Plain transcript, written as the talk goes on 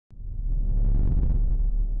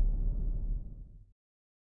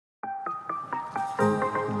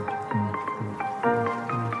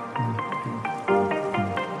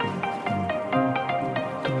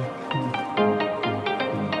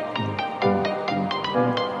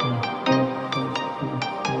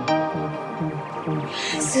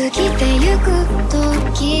過ぎてゆく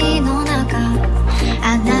時の中、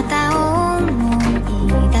あなたを思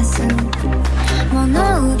い出す。物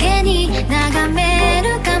憂げに眺め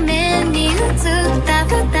る画面に映った二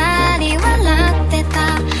人笑って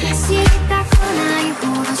た。知りたくないほ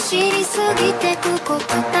ど知りすぎてくこと、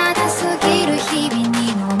ただすぎる日々に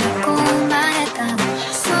飲み込まれたの。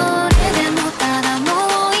それでもただも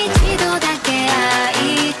う一度だけ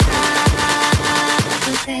会いた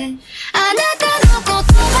くて、あなたの言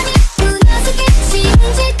葉にうなずき信じ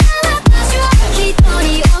た私は一人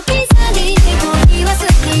置き去りに恋は過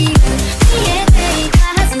ぎる。見えていた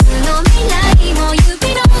はずの未来も指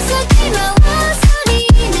の隙間はすり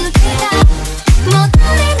抜けた。戻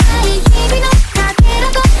れない日々のかけら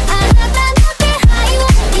とあなたの気配を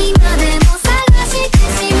今でも探して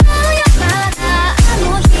しまうよ。まだあの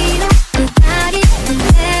日の二人腕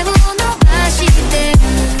を伸ばしてる。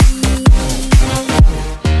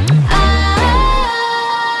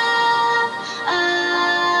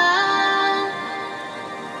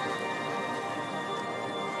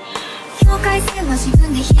境界線は自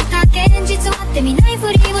分で引いた。現実はって見ない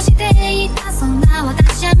ふりをしていた。そんな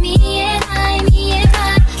私は見えない見え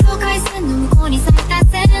ない。境界線の向こうに咲いた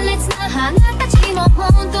鮮烈な花たちも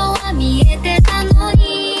本当は見えてたの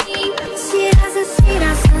に、知らず知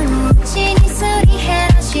らずのうちにすり減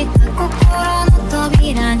らした心の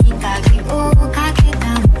扉に鍵をかけ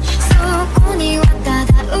たの。そこにはた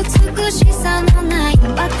だ美しさのない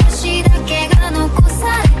私だけが残さ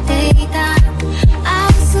れていた。青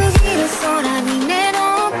すぎる空に目の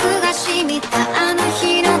奥が染みた。あの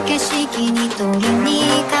日の景色に取りに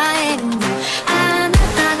帰るの。あな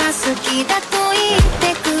たが好きだと言っ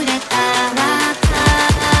てくれた私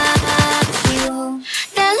を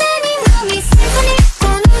誰にも見せずにこ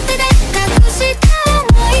の手で隠した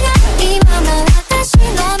想いが今も私の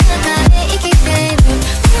中で生きてる。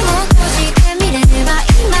目を閉じてみれば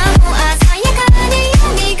今も鮮やかに蘇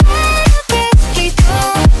る景色と、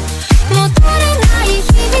戻れない日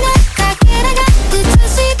々のかけらが映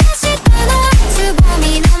し出したのはつぼみ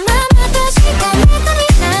のまま閉じ込めた未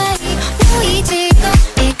来。もう一度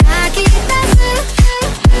描き出す。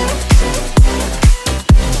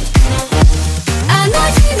あの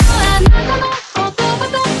日のあなたの言葉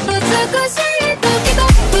と美しい時と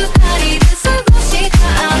二人で過ごした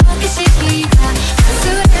あの景色が、忘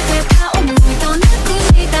れてた思いとなく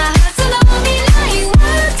したはずの未来は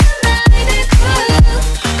繋いでく。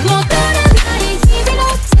戻らない日々の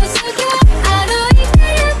続きを歩いて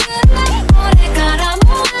ゆくない。これからも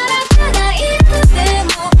あなたがいる。で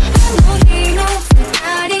もあの日の二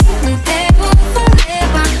人腕を振れ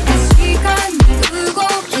ば確かに動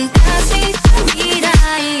き出した未来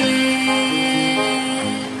へ。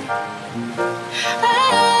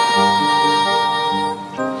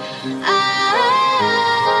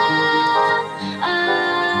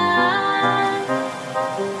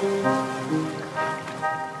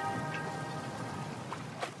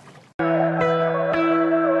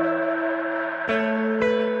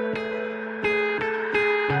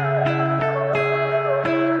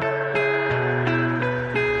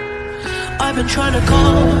I've been trying to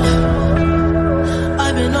call.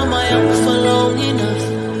 I've been on my own for long enough.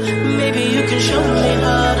 Maybe you can show me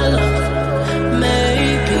how.